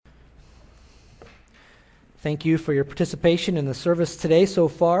Thank you for your participation in the service today so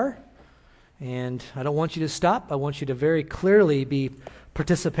far. And I don't want you to stop. I want you to very clearly be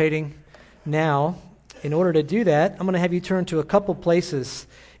participating now. In order to do that, I'm going to have you turn to a couple places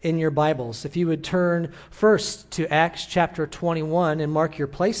in your Bibles. If you would turn first to Acts chapter 21 and mark your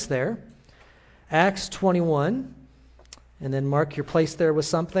place there. Acts 21, and then mark your place there with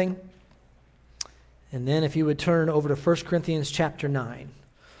something. And then if you would turn over to 1 Corinthians chapter 9.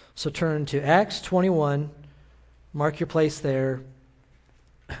 So turn to Acts 21, mark your place there,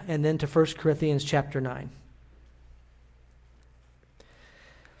 and then to 1 Corinthians chapter 9.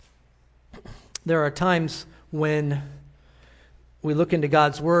 There are times when we look into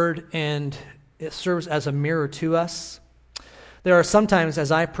God's Word and it serves as a mirror to us. There are sometimes as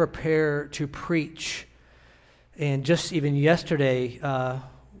I prepare to preach, and just even yesterday, a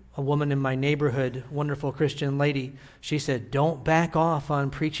woman in my neighborhood, wonderful Christian lady, she said, "Don't back off on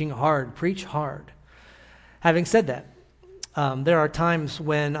preaching hard, preach hard." Having said that, there are times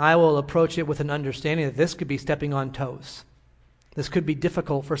when I will approach it with an understanding that this could be stepping on toes. This could be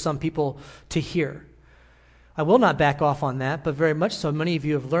difficult for some people to hear. I will not back off on that, but very much so, many of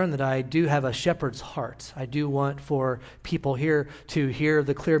you have learned that I do have a shepherd's heart. I do want for people here to hear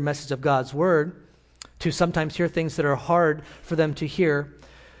the clear message of God's Word, to sometimes hear things that are hard for them to hear,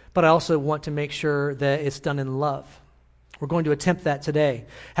 but I also want to make sure that it's done in love. We're going to attempt that today.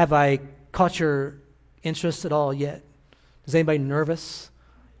 Have I caught your interest at all yet? Is anybody nervous?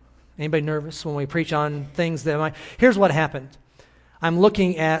 Anybody nervous when we preach on things that might... Here's what happened. I'm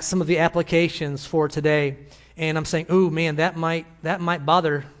looking at some of the applications for today, and I'm saying, "Ooh, man, that might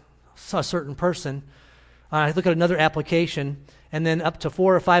bother a certain person." I look at another application, and then up to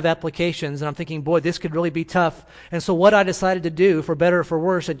 4 or 5 applications, and I'm thinking, boy, this could really be tough. And so what I decided to do, for better or for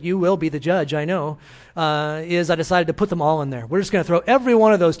worse, and you will be the judge, I know, is I decided to put them all in there. We're just going to throw every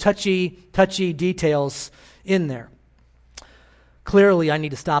one of those touchy details in there. Clearly, I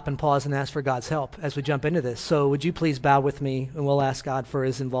need to stop and pause and ask for God's help as we jump into this. So would you please bow with me, and we'll ask God for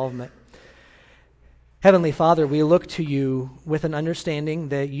his involvement. Heavenly Father, we look to you with an understanding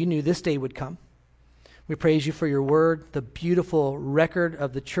that you knew this day would come. We praise you for your word, the beautiful record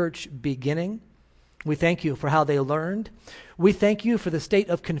of the church beginning. We thank you for how they learned. We thank you for the state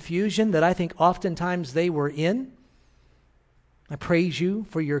of confusion that I think oftentimes they were in. I praise you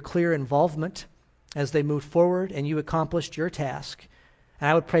for your clear involvement as they moved forward and you accomplished your task. And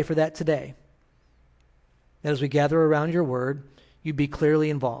I would pray for that today. That as we gather around your word, you be clearly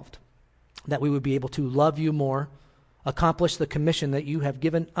involved. That we would be able to love you more, accomplish the commission that you have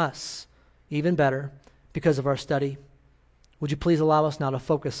given us even better because of our study. Would you please allow us now to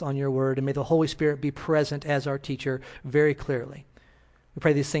focus on your word, and may the Holy Spirit be present as our teacher very clearly. We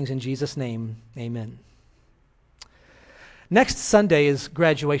pray these things in Jesus' name. Amen. Next Sunday is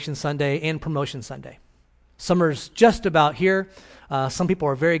Graduation Sunday and Promotion Sunday. Summer's just about here. Some people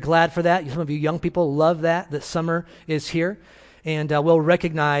are very glad for that. Some of you young people love that summer is here. And we'll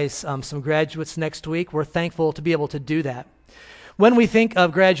recognize some graduates next week. We're thankful to be able to do that. When we think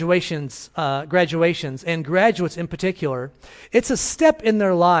of graduations and graduates in particular, it's a step in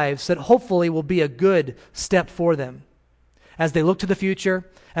their lives that hopefully will be a good step for them. As they look to the future,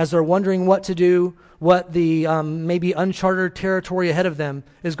 as they're wondering what to do, what the maybe uncharted territory ahead of them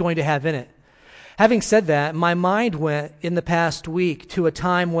is going to have in it. Having said that, my mind went in the past week to a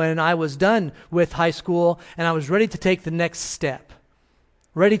time when I was done with high school and I was ready to take the next step,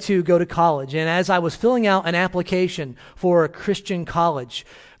 ready to go to college. And as I was filling out an application for a Christian college,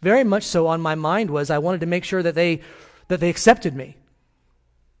 very much so on my mind was I wanted to make sure that they accepted me.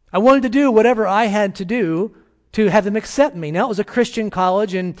 I wanted to do whatever I had to do to have them accept me. Now, it was a Christian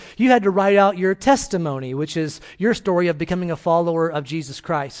college, and you had to write out your testimony, which is your story of becoming a follower of Jesus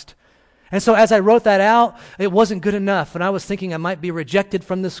Christ. And so as I wrote that out, it wasn't good enough, and I was thinking I might be rejected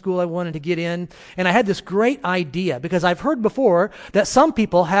from the school I wanted to get in. And I had this great idea, because I've heard before that some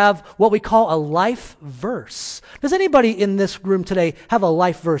people have what we call a life verse. Does anybody in this room today have a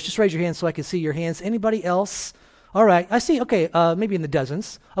life verse? Just raise your hand so I can see your hands. Anybody else? All right, I see, okay, maybe in the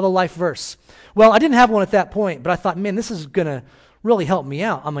dozens of a life verse. Well, I didn't have one at that point, but I thought, man, this is going to really help me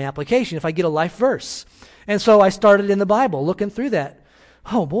out on my application if I get a life verse. And so I started in the Bible, looking through that.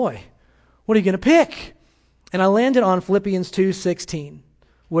 Oh boy, what are you going to pick? And I landed on Philippians 2:16,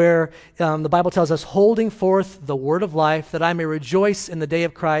 where the Bible tells us, holding forth the word of life, that I may rejoice in the day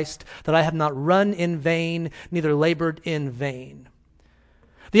of Christ, that I have not run in vain, neither labored in vain.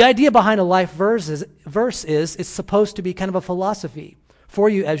 The idea behind a life verse is it's supposed to be kind of a philosophy for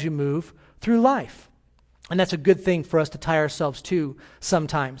you as you move through life. And that's a good thing for us to tie ourselves to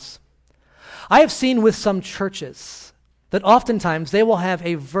sometimes. I have seen with some churches that oftentimes they will have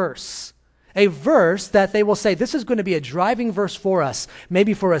a verse A verse that they will say, this is going to be a driving verse for us,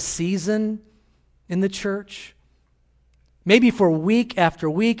 maybe for a season in the church, maybe for week after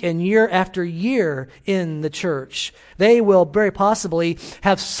week and year after year in the church. They will very possibly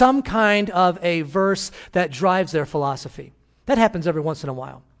have some kind of a verse that drives their philosophy. That happens every once in a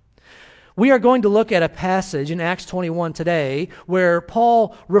while. We are going to look at a passage in Acts 21 today where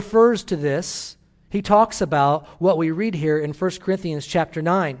Paul refers to this. He talks about what we read here in 1 Corinthians chapter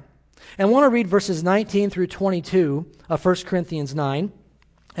 9. And I want to read verses 19 through 22 of 1 Corinthians 9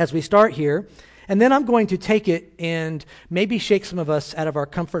 as we start here. And then I'm going to take it and maybe shake some of us out of our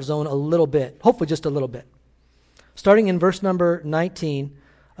comfort zone a little bit, hopefully just a little bit. Starting in verse number 19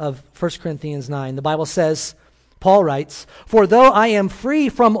 of 1 Corinthians 9, the Bible says, Paul writes, "For though I am free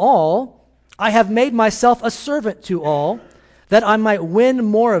from all, I have made myself a servant to all, that I might win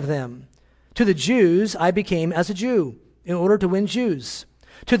more of them. To the Jews I became as a Jew, in order to win Jews.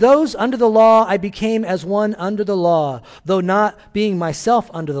 To those under the law I became as one under the law, though not being myself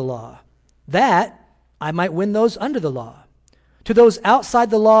under the law, that I might win those under the law. To those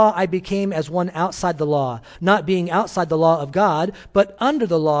outside the law I became as one outside the law, not being outside the law of God, but under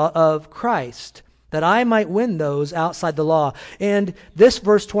the law of Christ, that I might win those outside the law." And this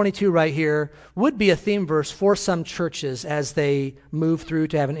verse 22 right here would be a theme verse for some churches as they move through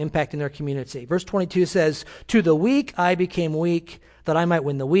to have an impact in their community. Verse 22 says, "To the weak I became weak, that I might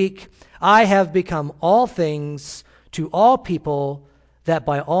win the weak. I have become all things to all people, that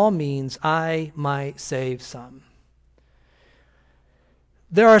by all means I might save some."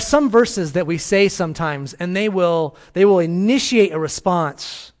 There are some verses that we say sometimes, and they will initiate a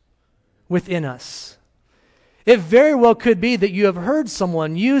response within us. It very well could be that you have heard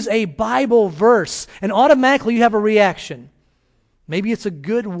someone use a Bible verse, and automatically you have a reaction. Maybe it's a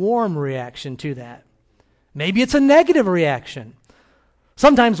good, warm reaction to that. Maybe it's a negative reaction.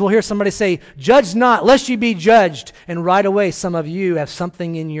 Sometimes we'll hear somebody say, "Judge not, lest you be judged." And right away, some of you have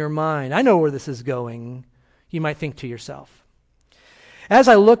something in your mind. I know where this is going. You might think to yourself. As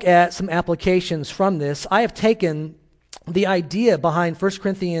I look at some applications from this, I have taken the idea behind 1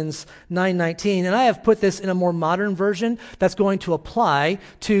 Corinthians 9:19, and I have put this in a more modern version that's going to apply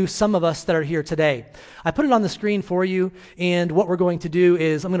to some of us that are here today. I put it on the screen for you, and what we're going to do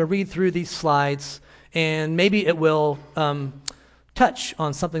is I'm going to read through these slides, and maybe it will touch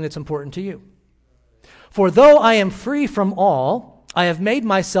on something that's important to you. "For though I am free from all, I have made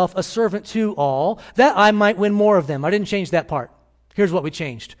myself a servant to all, that I might win more of them." I didn't change that part. Here's what we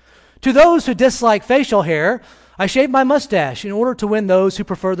changed. "To those who dislike facial hair, I shave my mustache in order to win those who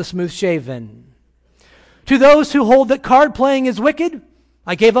prefer the smooth shaven. To those who hold that card playing is wicked,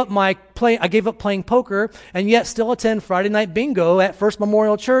 I gave up playing poker and yet still attend Friday night bingo at First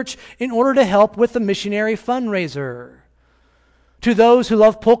Memorial Church in order to help with the missionary fundraiser. To those who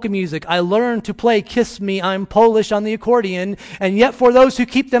love polka music, I learned to play Kiss Me, I'm Polish on the accordion, and yet for those who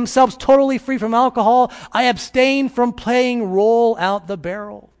keep themselves totally free from alcohol, I abstain from playing Roll Out the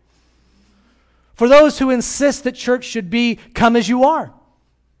Barrel. For those who insist that church should be come as you are,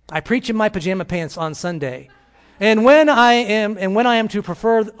 I preach in my pajama pants on Sunday. And when I am with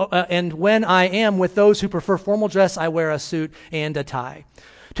those who prefer formal dress, I wear a suit and a tie.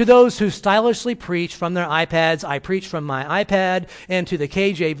 To those who stylishly preach from their iPads, I preach from my iPad. And to the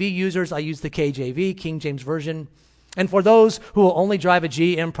KJV users, I use the KJV, King James Version. And for those who will only drive a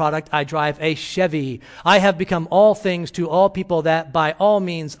GM product, I drive a Chevy. I have become all things to all people, that by all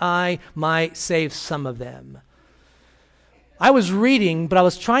means I might save some of them." I was reading, but I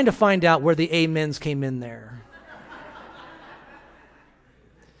was trying to find out where the amens came in there.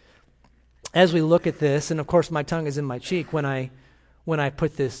 As we look at this, and of course my tongue is in my cheek when I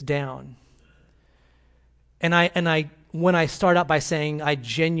put this down. And when I start out by saying I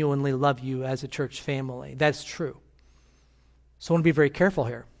genuinely love you as a church family, that's true. So I want to be very careful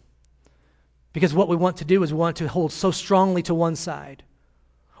here. Because what we want to do is we want to hold so strongly to one side,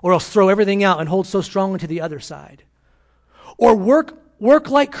 or else throw everything out and hold so strongly to the other side. Or work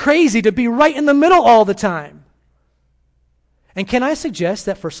like crazy to be right in the middle all the time. And can I suggest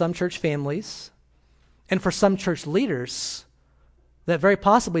that for some church families and for some church leaders, that very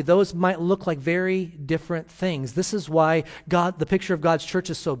possibly those might look like very different things. This is why the picture of God's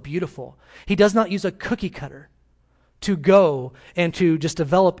church is so beautiful. He does not use a cookie cutter to go and to just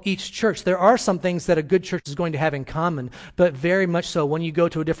develop each church. There are some things that a good church is going to have in common, but very much so when you go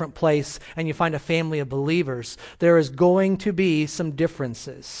to a different place and you find a family of believers, there is going to be some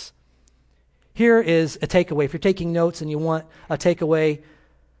differences. Here is a takeaway. If you're taking notes and you want a takeaway,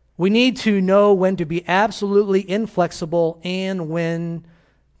 we need to know when to be absolutely inflexible and when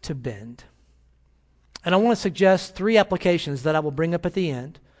to bend. And I want to suggest 3 applications that I will bring up at the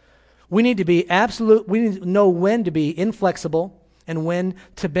end. We need to know when to be inflexible and when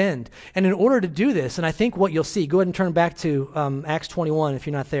to bend. And in order to do this, and I think what you'll see, go ahead and turn back to Acts 21 if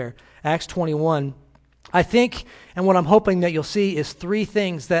you're not there. Acts 21. I think, and what I'm hoping that you'll see is three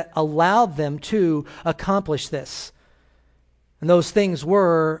things that allowed them to accomplish this. And those things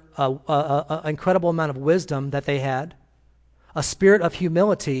were an incredible amount of wisdom that they had, a spirit of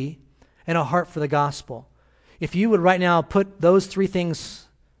humility, and a heart for the gospel. If you would right now put those three things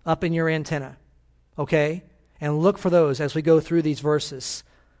up in your antenna, okay, and look for those as we go through these verses.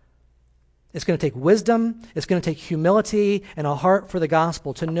 It's going to take wisdom, it's going to take humility, and a heart for the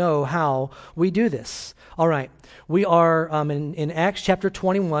gospel to know how we do this. All right, we are in Acts chapter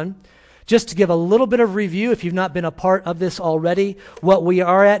 21. Just to give a little bit of review, if you've not been a part of this already, what we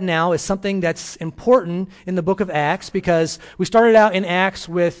are at now is something that's important in the book of Acts, because we started out in Acts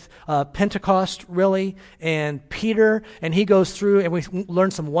with Pentecost, really, and Peter, and he goes through and we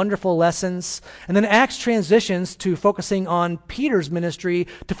learn some wonderful lessons. And then Acts transitions to focusing on Peter's ministry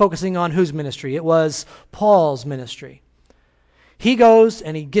to focusing on whose ministry? It was Paul's ministry. He goes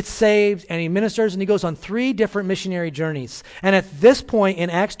and he gets saved and he ministers and he goes on 3 different missionary journeys. And at this point in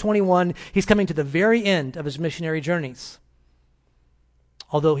Acts 21, he's coming to the very end of his missionary journeys,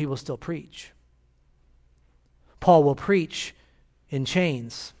 although he will still preach. Paul will preach in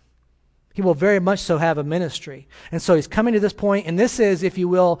chains. He will very much so have a ministry. And so he's coming to this point, and this is, if you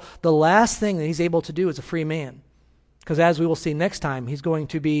will, the last thing that he's able to do as a free man. Because as we will see next time, he's going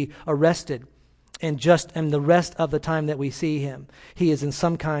to be arrested. And the rest of the time that we see him, he is in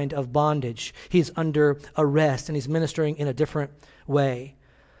some kind of bondage. He's under arrest, and he's ministering in a different way.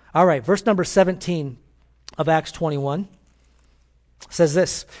 All right, verse number 17 of Acts 21 says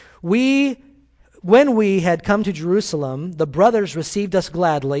this: When we had come to Jerusalem, the brothers received us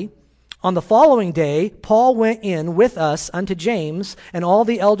gladly. On the following day, Paul went in with us unto James, and all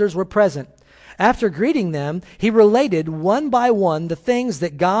the elders were present. After greeting them, he related one by one the things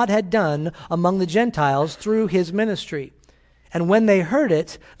that God had done among the Gentiles through his ministry. And when they heard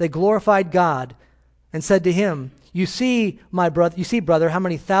it, they glorified God and said to him, You see, brother, how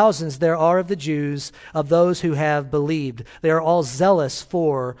many thousands there are of the Jews, of those who have believed. They are all zealous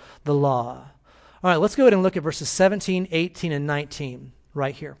for the law. All right, let's go ahead and look at verses 17, 18, and 19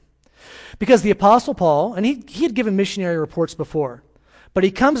 right here. Because the Apostle Paul, and he had given missionary reports before, but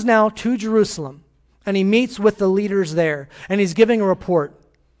he comes now to Jerusalem, and he meets with the leaders there, and he's giving a report.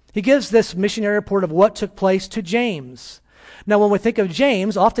 He gives this missionary report of what took place to James. Now, when we think of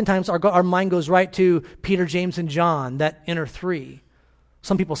James, oftentimes our mind goes right to Peter, James, and John, that inner three.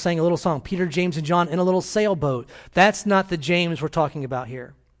 Some people sang a little song, Peter, James, and John in a little sailboat. That's not the James we're talking about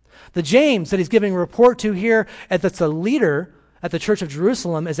here. The James that he's giving a report to here, that's a leader at the church of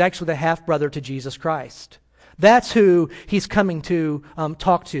Jerusalem, is actually the half-brother to Jesus Christ. That's who he's coming to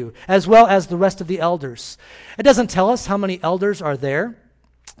talk to, as well as the rest of the elders. It doesn't tell us how many elders are there,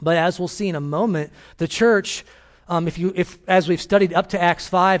 but as we'll see in a moment, the church, as we've studied up to Acts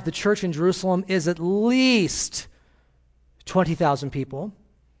 5, the church in Jerusalem is at least 20,000 people,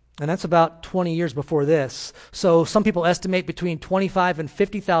 and that's about 20 years before this. So some people estimate between 25 and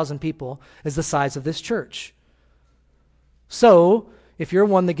 50,000 people is the size of this church. So if you're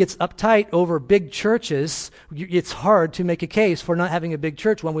one that gets uptight over big churches, it's hard to make a case for not having a big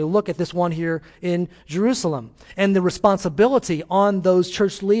church when we look at this one here in Jerusalem and the responsibility on those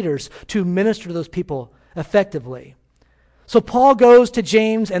church leaders to minister to those people effectively. So Paul goes to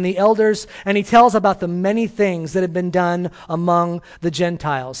James and the elders, and he tells about the many things that have been done among the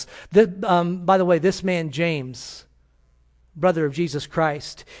Gentiles. By the way, this man, James, brother of Jesus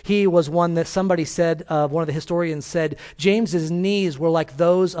Christ, he was one that somebody said, one of the historians said, James's knees were like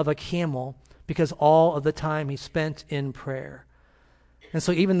those of a camel because all of the time he spent in prayer. And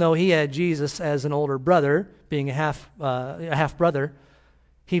so even though he had Jesus as an older brother, being a half brother,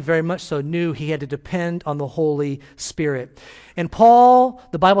 he very much so knew he had to depend on the Holy Spirit. And Paul,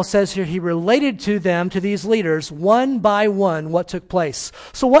 the Bible says here, he related to them, to these leaders, one by one what took place.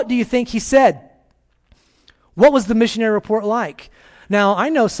 So what do you think he said? What was the missionary report like? Now, I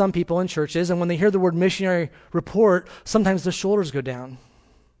know some people in churches, and when they hear the word missionary report, sometimes their shoulders go down.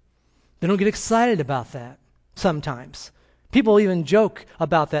 They don't get excited about that sometimes. People even joke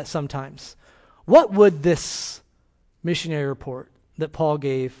about that sometimes. What would this missionary report that Paul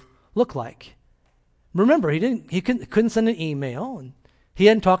gave look like? Remember, he couldn't send an email, and he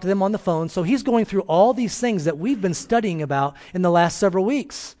hadn't talked to them on the phone, so he's going through all these things that we've been studying about in the last several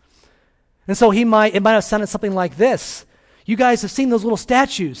weeks. And so it might have sounded something like this. You guys have seen those little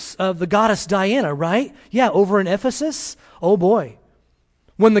statues of the goddess Diana, right? Yeah, over in Ephesus. Oh boy.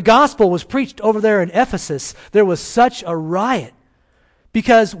 When the gospel was preached over there in Ephesus, there was such a riot.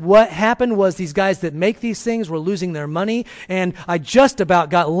 Because what happened was these guys that make these things were losing their money, and I just about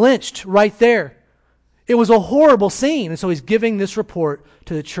got lynched right there. It was a horrible scene. And so he's giving this report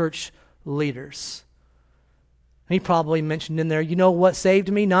to the church leaders. And he probably mentioned in there, you know what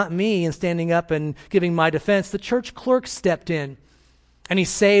saved me? Not me in standing up and giving my defense. The church clerk stepped in, and he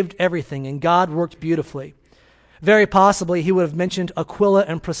saved everything, and God worked beautifully. Very possibly he would have mentioned Aquila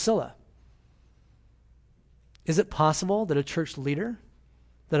and Priscilla. Is it possible that a church leader,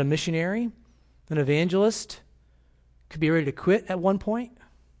 that a missionary, an evangelist could be ready to quit at one point?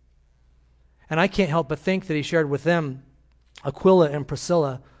 And I can't help but think that he shared with them, Aquila and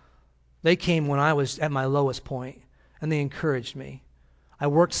Priscilla, they came when I was at my lowest point, and they encouraged me. I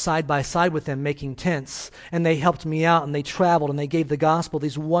worked side by side with them making tents, and they helped me out, and they traveled, and they gave the gospel.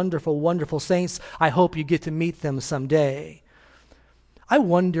 These wonderful, wonderful saints. I hope you get to meet them someday. I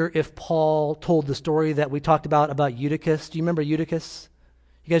wonder if Paul told the story that we talked about Eutychus. Do you remember Eutychus?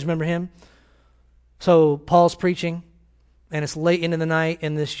 You guys remember him? So Paul's preaching, and it's late into the night,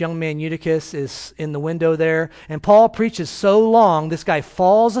 and this young man Eutychus is in the window there, and Paul preaches so long, this guy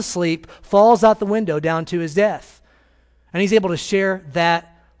falls asleep, falls out the window down to his death. And he's able to share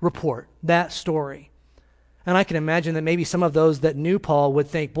that report, that story. And I can imagine that maybe some of those that knew Paul would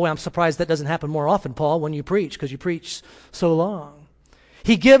think, boy, I'm surprised that doesn't happen more often, Paul, when you preach, because you preach so long.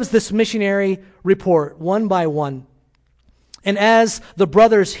 He gives this missionary report one by one. And as the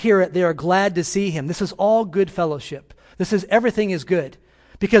brothers hear it, they are glad to see him. This is all good fellowship. Everything is good.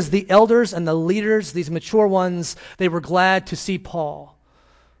 Because the elders and the leaders, these mature ones, they were glad to see Paul.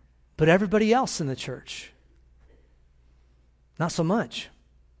 But everybody else in the church, not so much.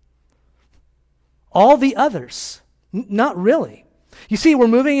 All the others, not really. You see, we're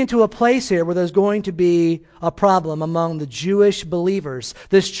moving into a place here where there's going to be a problem among the Jewish believers,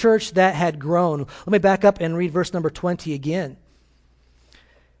 this church that had grown. Let me back up and read verse number 20 again.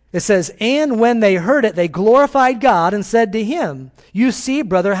 It says, and when they heard it, they glorified God and said to him, you see,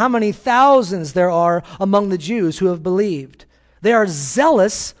 brother, how many thousands there are among the Jews who have believed. They are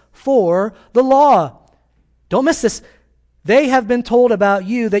zealous for the law. Don't miss this. They have been told about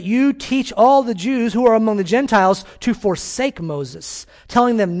you that you teach all the Jews who are among the Gentiles to forsake Moses,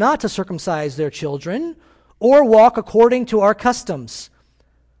 telling them not to circumcise their children or walk according to our customs.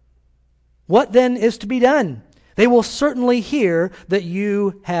 What then is to be done? They will certainly hear that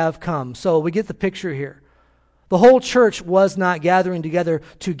you have come. So we get the picture here. The whole church was not gathering together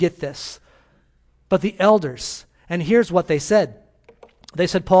to get this, but the elders. And here's what they said. They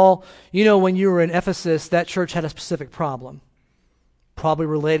said, Paul, you know, when you were in Ephesus, that church had a specific problem, probably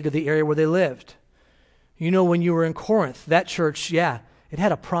related to the area where they lived. You know, when you were in Corinth, that church, it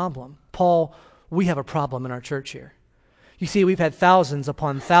had a problem. Paul, we have a problem in our church here. You see, we've had thousands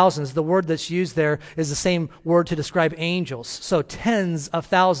upon thousands. The word that's used there is the same word to describe angels. So tens of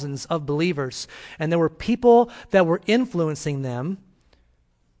thousands of believers. And there were people that were influencing them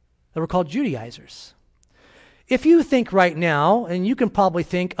that were called Judaizers. If you think right now, and you can probably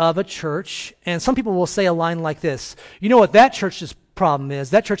think of a church, and some people will say a line like this, you know what that church's problem is?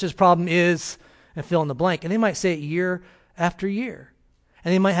 That church's problem is, and fill in the blank. And they might say it year after year.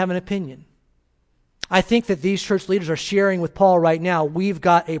 And they might have an opinion. I think that these church leaders are sharing with Paul right now, we've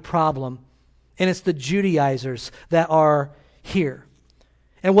got a problem. And it's the Judaizers that are here.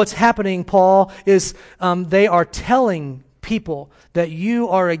 And what's happening, Paul, is they are telling people that you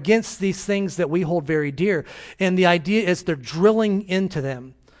are against these things that we hold very dear. And the idea is they're drilling into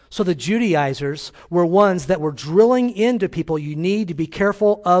them. So the Judaizers were ones that were drilling into people. You need to be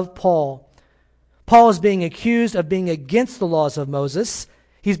careful of Paul. Paul is being accused of being against the laws of Moses.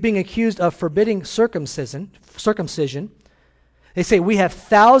 He's being accused of forbidding circumcision. They say we have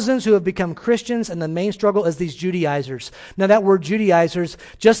thousands who have become Christians, and the main struggle is these Judaizers. Now that word Judaizers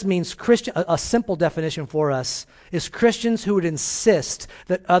just means Christian. A simple definition for us is Christians who would insist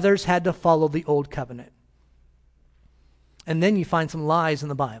that others had to follow the old covenant. And then you find some lies in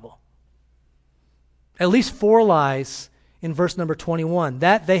the Bible. At least 4 lies in verse number 21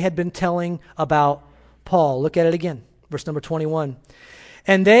 that they had been telling about Paul. Look at it again, verse number 21.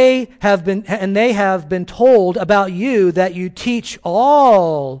 And they have been told about you that you teach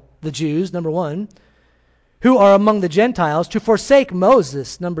all the Jews, number 1, who are among the Gentiles to forsake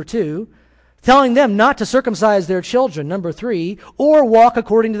Moses, number 2, telling them not to circumcise their children, number 3, or walk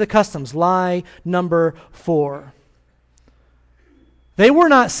according to the customs, lie number 4. They were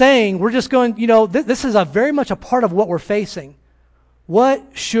not saying, we're just going, this is very much a part of what we're facing. What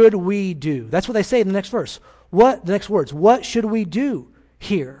should we do? That's what they say in the next verse. The next words, what should we do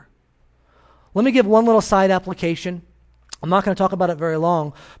here? Let me give one little side application. I'm not going to talk about it very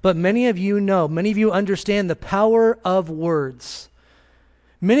long, but many of you understand the power of words.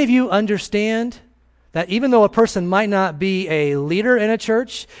 Many of you understand that even though a person might not be a leader in a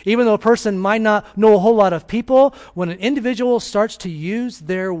church, even though a person might not know a whole lot of people, when an individual starts to use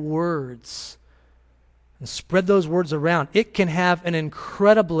their words and spread those words around, it can have an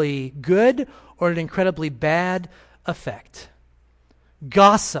incredibly good or an incredibly bad effect.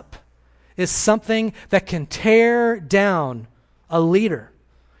 Gossip is something that can tear down a leader,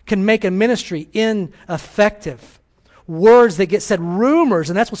 can make a ministry ineffective. Words that get said, rumors,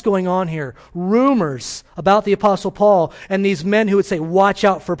 and that's what's going on here. Rumors about the Apostle Paul and these men who would say, watch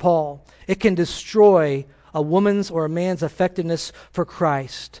out for Paul. It can destroy a woman's or a man's effectiveness for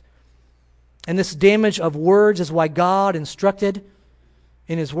Christ. And this damage of words is why God instructed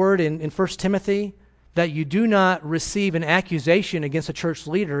in his word in 1 Timothy that you do not receive an accusation against a church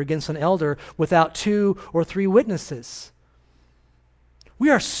leader, against an elder, without 2 or 3 witnesses. We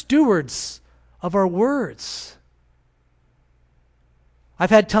are stewards of our words. I've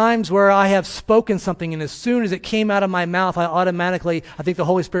had times where I have spoken something, and as soon as it came out of my mouth, I think the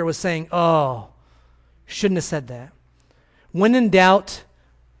Holy Spirit was saying, oh, shouldn't have said that. When in doubt,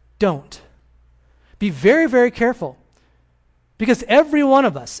 don't. Be very, very careful. Because every one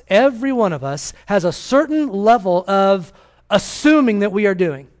of us has a certain level of assuming that we are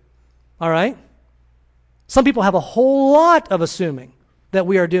doing. All right? Some people have a whole lot of assuming that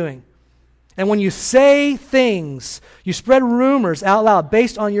we are doing. And when you say things, you spread rumors out loud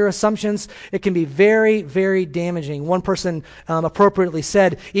based on your assumptions, it can be very, very damaging. One person appropriately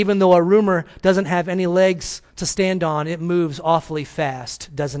said, even though a rumor doesn't have any legs to stand on, it moves awfully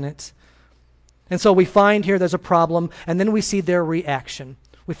fast, doesn't it? And so we find here there's a problem, and then we see their reaction.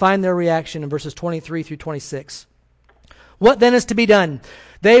 We find their reaction in verses 23 through 26. What then is to be done?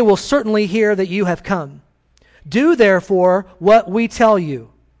 They will certainly hear that you have come. Do therefore what we tell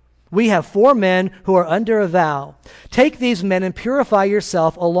you. We have 4 men who are under a vow. Take these men and purify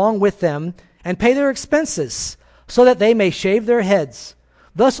yourself along with them, and pay their expenses, so that they may shave their heads.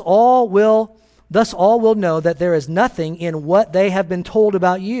 Thus all will know that there is nothing in what they have been told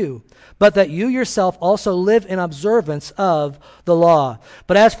about you, but that you yourself also live in observance of the law.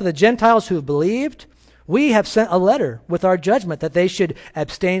 But as for the Gentiles who have believed, we have sent a letter with our judgment that they should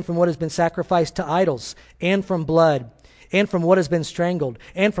abstain from what has been sacrificed to idols, and from blood, and from what has been strangled,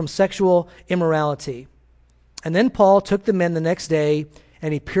 and from sexual immorality. And then Paul took the men the next day,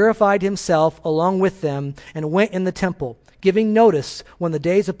 and he purified himself along with them, and went in the temple, giving notice when the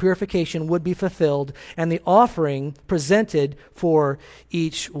days of purification would be fulfilled, and the offering presented for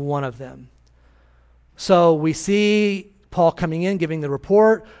each one of them. So we see Paul coming in, giving the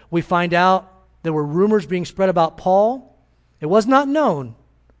report. We find out there were rumors being spread about Paul. It was not known.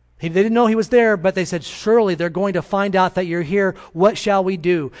 They didn't know he was there, but they said, surely they're going to find out that you're here. What shall we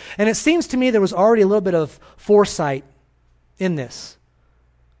do? And it seems to me there was already a little bit of foresight in this.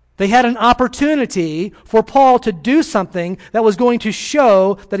 They had an opportunity for Paul to do something that was going to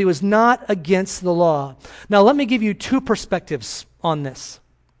show that he was not against the law. Now, let me give you 2 perspectives on this.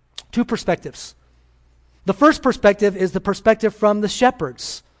 2 perspectives. The first perspective is the perspective from the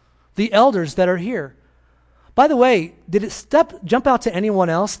shepherds, the elders that are here. By the way, did it jump out to anyone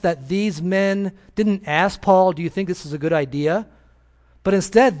else that these men didn't ask Paul, do you think this is a good idea? But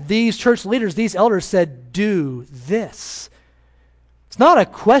instead, these church leaders, these elders said, do this. It's not a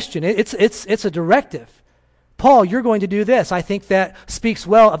question. It's a directive. Paul, you're going to do this. I think that speaks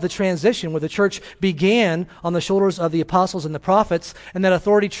well of the transition where the church began on the shoulders of the apostles and the prophets, and that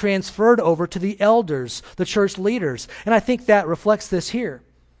authority transferred over to the elders, the church leaders. And I think that reflects this here.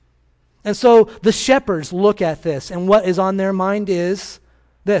 And so the shepherds look at this, and what is on their mind is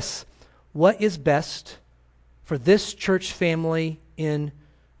this: what is best for this church family in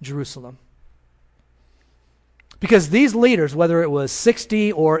Jerusalem? Because these leaders, whether it was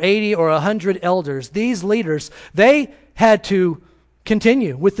 60 or 80 or 100 elders, these leaders, they had to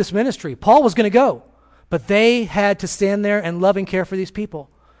continue with this ministry. Paul was going to go, but they had to stand there and love and care for these people.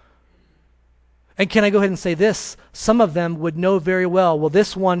 And can I go ahead and say this? Some of them would know very well,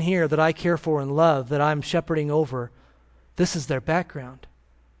 this one here that I care for and love, that I'm shepherding over, this is their background.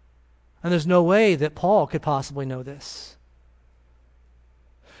 And there's no way that Paul could possibly know this.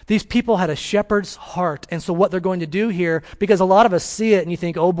 These people had a shepherd's heart. And so what they're going to do here, because a lot of us see it and you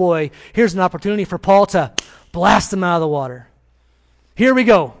think, oh boy, here's an opportunity for Paul to blast them out of the water. Here we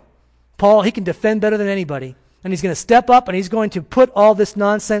go. Paul, he can defend better than anybody. And he's going to step up and he's going to put all this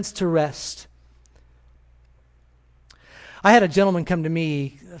nonsense to rest. I had a gentleman come to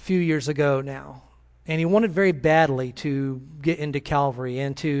me a few years ago now, and he wanted very badly to get into Calvary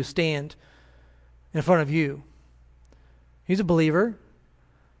and to stand in front of you. He's a believer,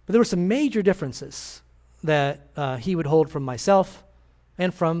 but there were some major differences that he would hold from myself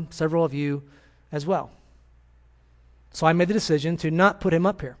and from several of you as well. So I made the decision to not put him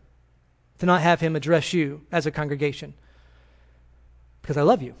up here, to not have him address you as a congregation, because I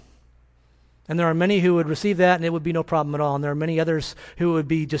love you. And there are many who would receive that and it would be no problem at all. And there are many others who would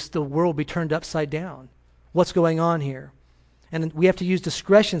be just, the world would be turned upside down. What's going on here? And we have to use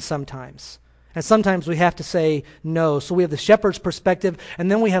discretion sometimes. And sometimes we have to say no. So we have the shepherd's perspective,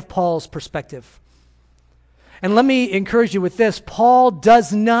 and then we have Paul's perspective. And let me encourage you with this. Paul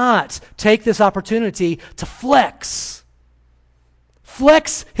does not take this opportunity to flex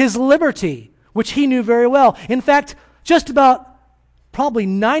his liberty, which he knew very well. In fact, just about probably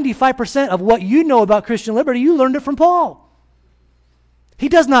 95% of what you know about Christian liberty, you learned it from Paul. He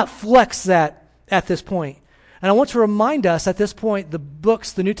does not flex that at this point. And I want to remind us at this point,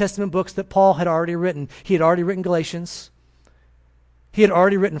 the New Testament books that Paul had already written. He had already written Galatians. He had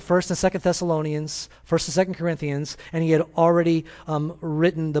already written 1st and 2nd Thessalonians, 1st and 2nd Corinthians, and he had already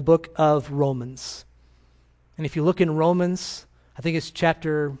written the book of Romans. And if you look in Romans, I think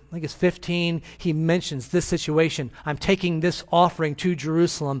it's 15, he mentions this situation. I'm taking this offering to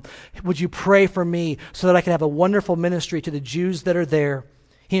Jerusalem. Would you pray for me so that I can have a wonderful ministry to the Jews that are there?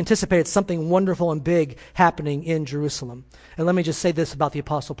 He anticipated something wonderful and big happening in Jerusalem. And let me just say this about the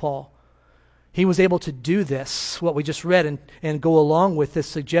Apostle Paul. He was able to do this, what we just read, and go along with this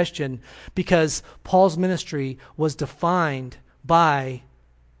suggestion because Paul's ministry was defined by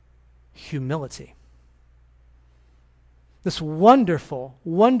humility. This wonderful,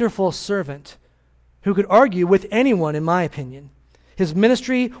 wonderful servant who could argue with anyone, in my opinion. His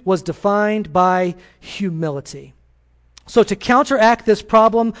ministry was defined by humility. So to counteract this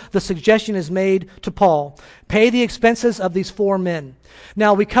problem, the suggestion is made to Paul, pay the expenses of these 4 men.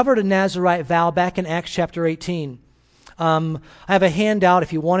 Now, we covered a Nazirite vow back in Acts chapter 18. I have a handout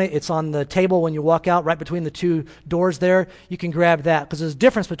if you want it. It's on the table when you walk out, right between the 2 doors there. You can grab that because there's a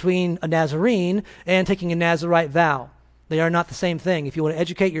difference between a Nazarene and taking a Nazirite vow. They are not the same thing. If you want to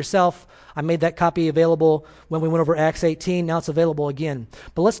educate yourself, I made that copy available when we went over Acts 18. Now it's available again.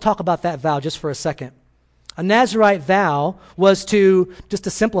 But let's talk about that vow just for a second. A Nazirite vow was to, just to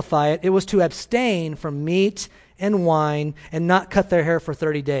simplify it, it was to abstain from meat and wine and not cut their hair for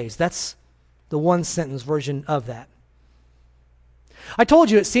 30 days. That's the one-sentence version of that. I told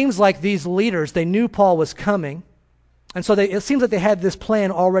you it seems like these leaders, they knew Paul was coming, and so it seems like they had this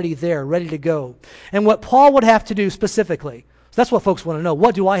plan already there, ready to go. And what Paul would have to do specifically, so that's what folks want to know.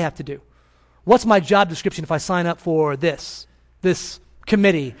 What do I have to do? What's my job description if I sign up for this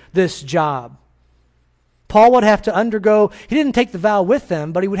committee, this job? Paul would have to undergo, he didn't take the vow with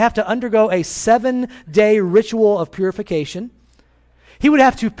them, but he would have to undergo a 7-day ritual of purification. He would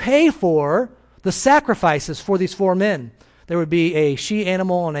have to pay for the sacrifices for these 4 men. There would be a she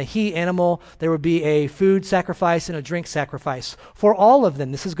animal and a he animal. There would be a food sacrifice and a drink sacrifice. For all of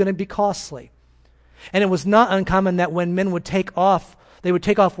them, this is going to be costly. And it was not uncommon that when men would take off, they would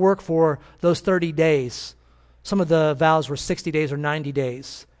take off work for those 30 days. Some of the vows were 60 days or 90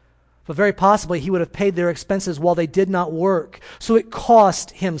 days. But very possibly he would have paid their expenses while they did not work. So it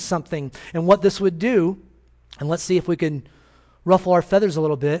cost him something. And what this would do, and let's see if we can ruffle our feathers a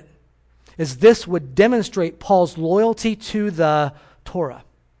little bit, is this would demonstrate Paul's loyalty to the Torah.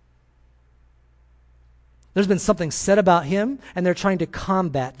 There's been something said about him, and they're trying to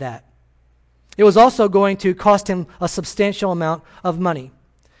combat that. It was also going to cost him a substantial amount of money.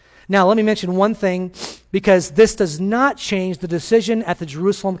 Now, let me mention one thing, because this does not change the decision at the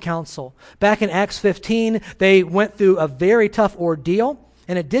Jerusalem Council. Back in Acts 15, they went through a very tough ordeal,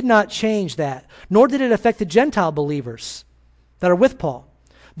 and it did not change that, nor did it affect the Gentile believers that are with Paul.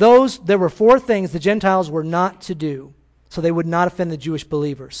 There were 4 things the Gentiles were not to do, so they would not offend the Jewish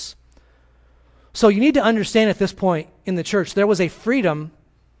believers. So you need to understand at this point in the church, there was a freedom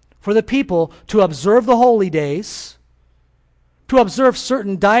for the people to observe the holy days, to observe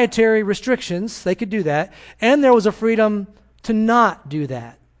certain dietary restrictions. They could do that. And there was a freedom to not do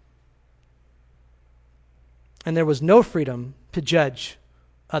that. And there was no freedom to judge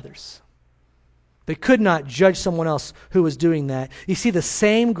others. They could not judge someone else who was doing that. You see, the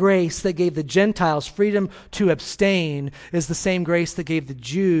same grace that gave the Gentiles freedom to abstain is the same grace that gave the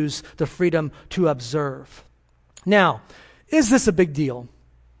Jews the freedom to observe. Now, is this a big deal?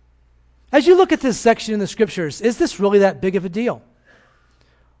 As you look at this section in the Scriptures, is this really that big of a deal?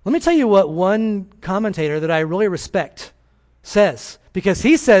 Let me tell you what one commentator that I really respect says, because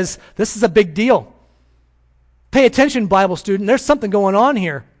he says this is a big deal. Pay attention, Bible student. There's something going on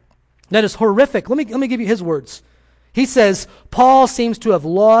here that is horrific. Let me give you his words. He says, Paul seems to have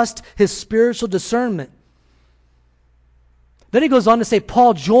lost his spiritual discernment. Then he goes on to say,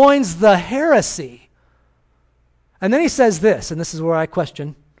 Paul joins the heresy. And then he says this, and this is where I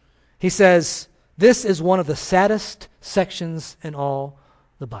question. He says, this is one of the saddest sections in all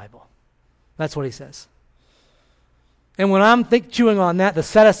the Bible. That's what he says. And when I'm chewing on that, the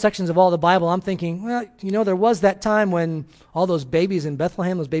saddest sections of all the Bible, I'm thinking, well, there was that time when all those babies in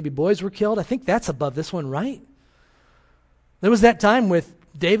Bethlehem, those baby boys were killed. I think that's above this one, right? There was that time with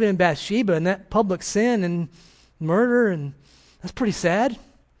David and Bathsheba and that public sin and murder, and that's pretty sad.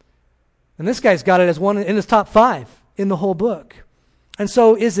 And this guy's got it as one in his top 5 in the whole book. And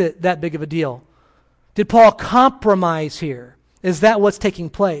so is it that big of a deal? Did Paul compromise here? Is that what's taking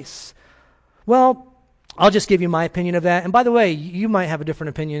place? Well, I'll just give you my opinion of that. And by the way, you might have a different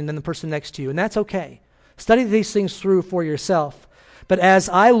opinion than the person next to you, and that's okay. Study these things through for yourself. But as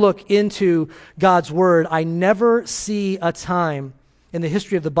I look into God's Word, I never see a time in the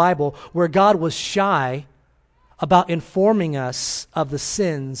history of the Bible where God was shy about informing us of the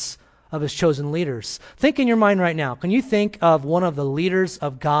sins of his chosen leaders. Think in your mind right now. Can you think of one of the leaders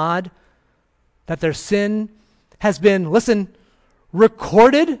of God that their sin has been, listen,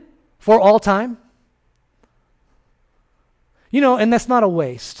 recorded for all time? And that's not a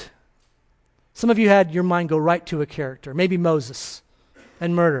waste. Some of you had your mind go right to a character, maybe Moses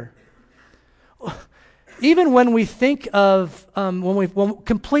and murder. Even when we think of, when we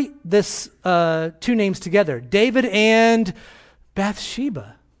complete this 2 names together, David and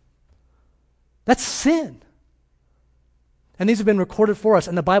Bathsheba, that's sin. And these have been recorded for us,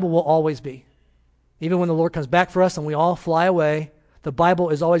 and the Bible will always be. Even when the Lord comes back for us and we all fly away, the Bible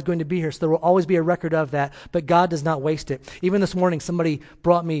is always going to be here, so there will always be a record of that, but God does not waste it. Even this morning, somebody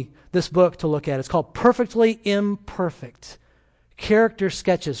brought me this book to look at. It's called Perfectly Imperfect, Character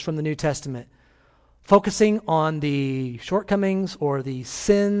Sketches from the New Testament, focusing on the shortcomings or the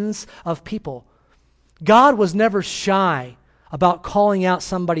sins of people. God was never shy about calling out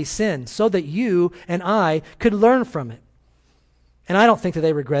somebody's sin so that you and I could learn from it. And I don't think that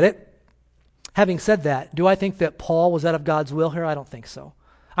they regret it. Having said that, do I think that Paul was out of God's will here? I don't think so.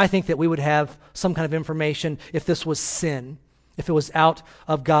 I think that we would have some kind of information if this was sin, if it was out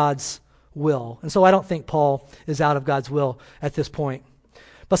of God's will. And so I don't think Paul is out of God's will at this point.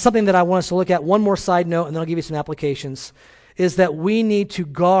 But something that I want us to look at, one more side note, and then I'll give you some applications, is that we need to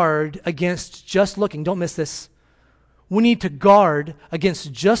guard against just looking. Don't miss this. We need to guard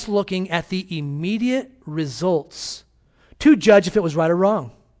against just looking at the immediate results to judge if it was right or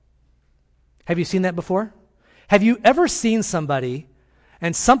wrong. Have you seen that before? Have you ever seen somebody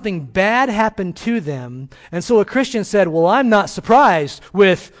and something bad happened to them, and so a Christian said, well, I'm not surprised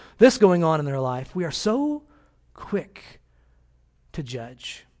with this going on in their life? We are so quick to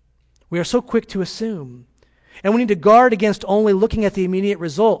judge. We are so quick to assume. And we need to guard against only looking at the immediate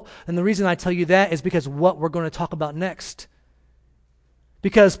result. And the reason I tell you that is because what we're going to talk about next.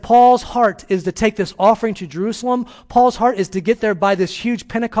 Because Paul's heart is to take this offering to Jerusalem. Paul's heart is to get there by this huge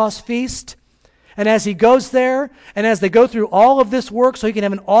Pentecost feast. And as he goes there, and as they go through all of this work so he can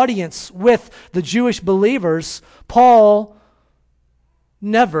have an audience with the Jewish believers, Paul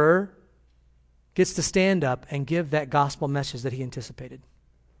never gets to stand up and give that gospel message that he anticipated.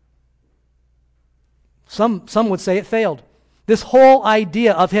 Some would say it failed. This whole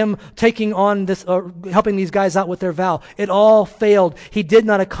idea of him taking on this, or helping these guys out with their vow, it all failed. He did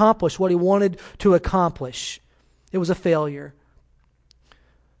not accomplish what he wanted to accomplish. It was a failure.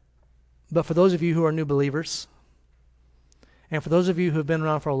 But for those of you who are new believers, and for those of you who have been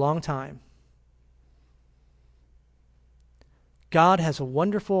around for a long time, God has a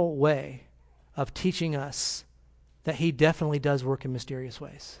wonderful way of teaching us that he definitely does work in mysterious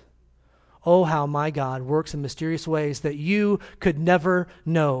ways. Oh, how my God works in mysterious ways that you could never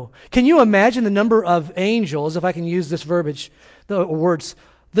know. Can you imagine the number of angels, if I can use this verbiage, the words,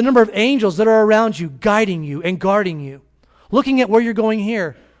 the number of angels that are around you, guiding you and guarding you, looking at where you're going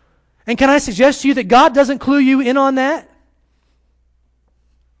here? And can I suggest to you that God doesn't clue you in on that?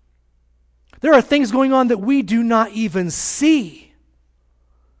 There are things going on that we do not even see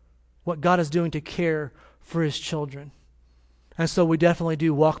what God is doing to care for his children. And so we definitely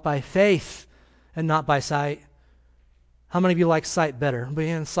do walk by faith and not by sight. How many of you like sight better?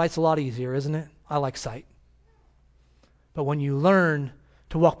 Man, sight's a lot easier, isn't it? I like sight. But when you learn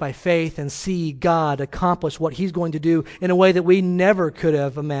to walk by faith and see God accomplish what he's going to do in a way that we never could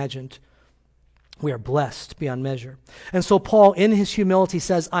have imagined, we are blessed beyond measure. And so Paul, in his humility,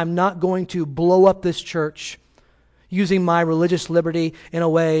 says, I'm not going to blow up this church using my religious liberty in a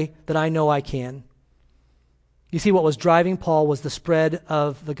way that I know I can. You see, what was driving Paul was the spread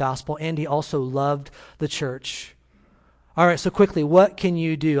of the gospel, and he also loved the church. All right, so quickly, what can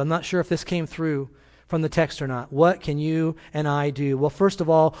you do? I'm not sure if this came through from the text or not. What can you and I do? Well, first of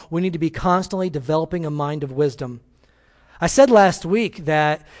all, we need to be constantly developing a mind of wisdom. I said last week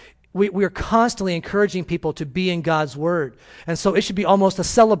that we are constantly encouraging people to be in God's Word. And so it should be almost a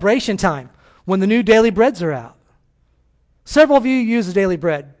celebration time when the new daily breads are out. Several of you use the daily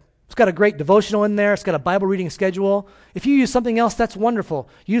bread. It's got a great devotional in there. It's got a Bible reading schedule. If you use something else, that's wonderful.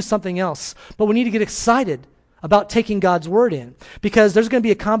 Use something else. But we need to get excited about taking God's Word in, because there's going to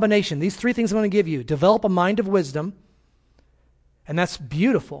be a combination. These three things I'm going to give you. Develop a mind of wisdom, and that's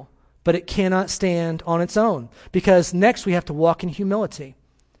beautiful, but it cannot stand on its own, because next we have to walk in humility.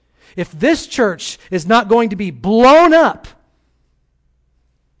 If this church is not going to be blown up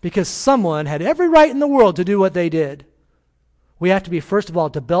because someone had every right in the world to do what they did, we have to be, first of all,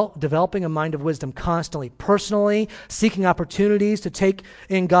 developing a mind of wisdom constantly, personally, seeking opportunities to take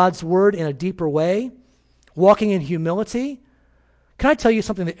in God's Word in a deeper way, walking in humility. Can I tell you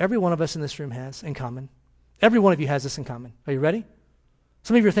something that every one of us in this room has in common? Every one of you has this in common. Are you ready?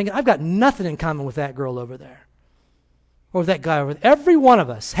 Some of you are thinking, I've got nothing in common with that girl over there, or with that guy over there. Every one of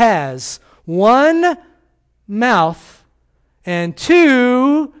us has one mouth and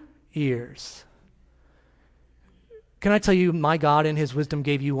two ears. Can I tell you, my God in his wisdom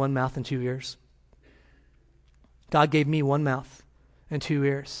gave you one mouth and two ears? God gave me one mouth and two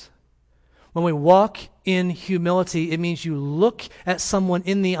ears. When we walk in humility, it means you look at someone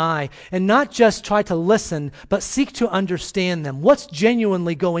in the eye and not just try to listen, but seek to understand them. What's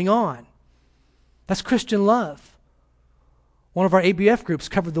genuinely going on? That's Christian love. One of our ABF groups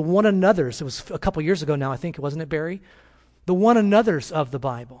covered the one another's. It was a couple years ago now, I think, wasn't it, Barry? The one another's of the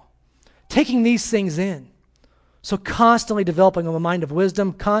Bible. Taking these things in. So constantly developing a mind of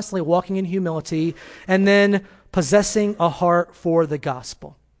wisdom, constantly walking in humility, and then possessing a heart for the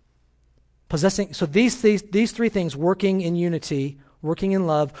gospel. So these three things, working in unity, working in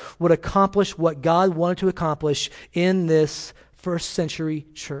love, would accomplish what God wanted to accomplish in this first century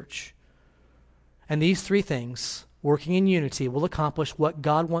church. And these three things, working in unity, will accomplish what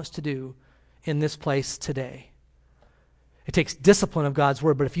God wants to do in this place today. It takes discipline of God's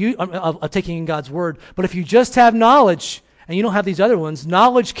Word, of taking in God's Word. But if you just have knowledge and you don't have these other ones,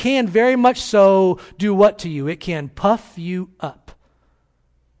 knowledge can very much so do what to you? It can puff you up.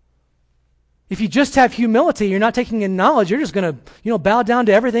 If you just have humility, you're not taking in knowledge, you're just going to, bow down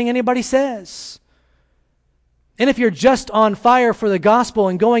to everything anybody says. And if you're just on fire for the gospel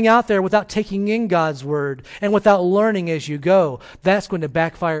and going out there without taking in God's Word and without learning as you go, that's going to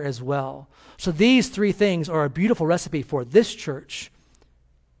backfire as well. So these three things are a beautiful recipe for this church,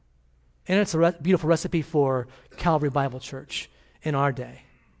 and it's a beautiful recipe for Calvary Bible Church in our day.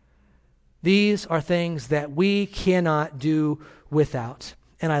 These are things that we cannot do without.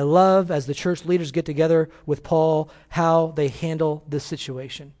 And I love, as the church leaders get together with Paul, how they handle this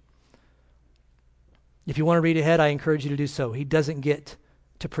situation. If you want to read ahead, I encourage you to do so. He doesn't get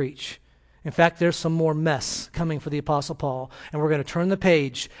to preach. In fact, there's some more mess coming for the Apostle Paul, and we're going to turn the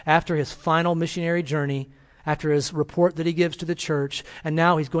page after his final missionary journey, after his report that he gives to the church, and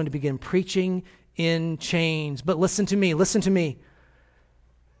now he's going to begin preaching in chains. But listen to me.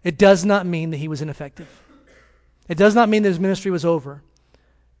 It does not mean that he was ineffective. It does not mean that his ministry was over.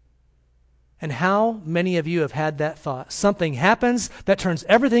 And how many of you have had that thought? Something happens that turns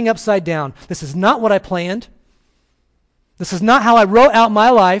everything upside down. This is not what I planned. This is not how I wrote out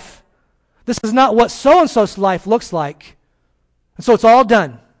my life. This is not what so-and-so's life looks like. And so it's all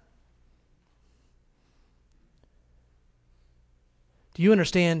done. Do you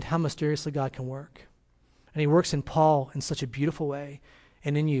understand how mysteriously God can work? And he works in Paul in such a beautiful way,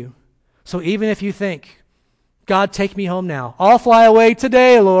 and in you. So even if you think, God, take me home now. I'll fly away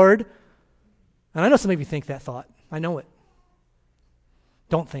today, Lord. And I know some of you think that thought. I know it.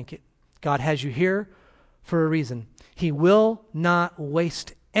 Don't think it. God has you here for a reason. He will not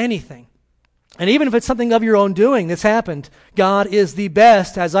waste anything. And even if it's something of your own doing that's happened, God is the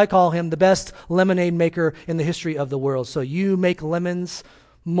best, as I call him, the best lemonade maker in the history of the world. So you make lemons,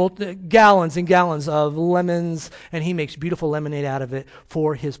 gallons and gallons of lemons, and he makes beautiful lemonade out of it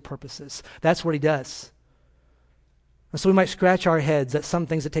for his purposes. That's what he does. And so we might scratch our heads at some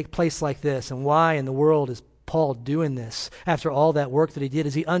things that take place like this, and why in the world is Paul doing this after all that work that he did?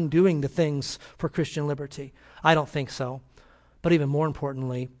 Is he undoing the things for Christian liberty? I don't think so. But even more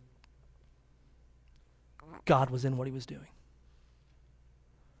importantly, God was in what he was doing.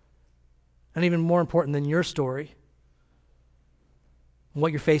 And even more important than your story, and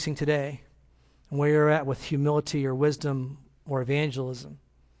what you're facing today, and where you're at with humility or wisdom or evangelism,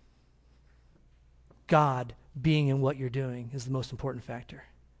 God being in what you're doing is the most important factor.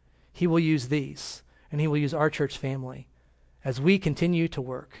 He will use these, and he will use our church family as we continue to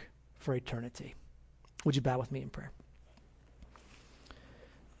work for eternity. Would you bow with me in prayer?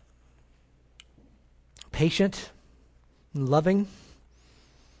 Patient, and loving,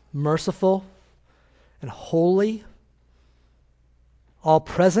 merciful, and holy,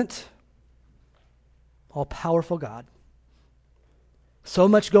 all-present, all-powerful God. So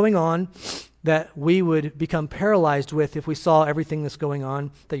much going on that we would become paralyzed with if we saw everything that's going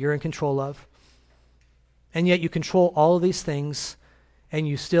on that you're in control of. And yet you control all of these things, and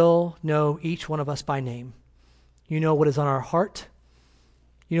you still know each one of us by name. You know what is on our heart.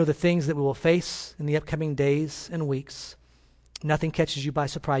 You know the things that we will face in the upcoming days and weeks. Nothing catches you by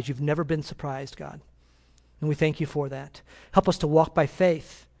surprise. You've never been surprised, God. And we thank you for that. Help us to walk by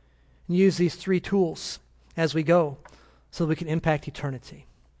faith and use these three tools as we go so that we can impact eternity.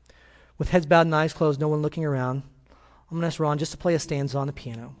 With heads bowed and eyes closed, no one looking around, I'm going to ask Ron just to play a stanza on the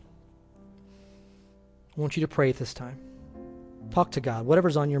piano. I want you to pray at this time. Talk to God,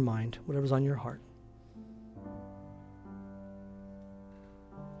 whatever's on your mind, whatever's on your heart.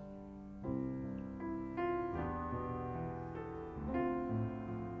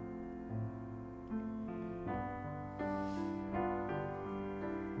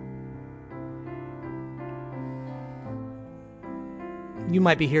 You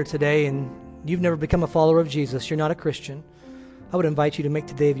might be here today and you've never become a follower of Jesus. You're not a Christian. I would invite you to make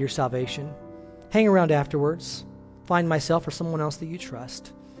today your salvation. Hang around afterwards. Find myself or someone else that you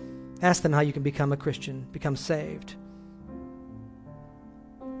trust. Ask them how you can become a Christian, become saved.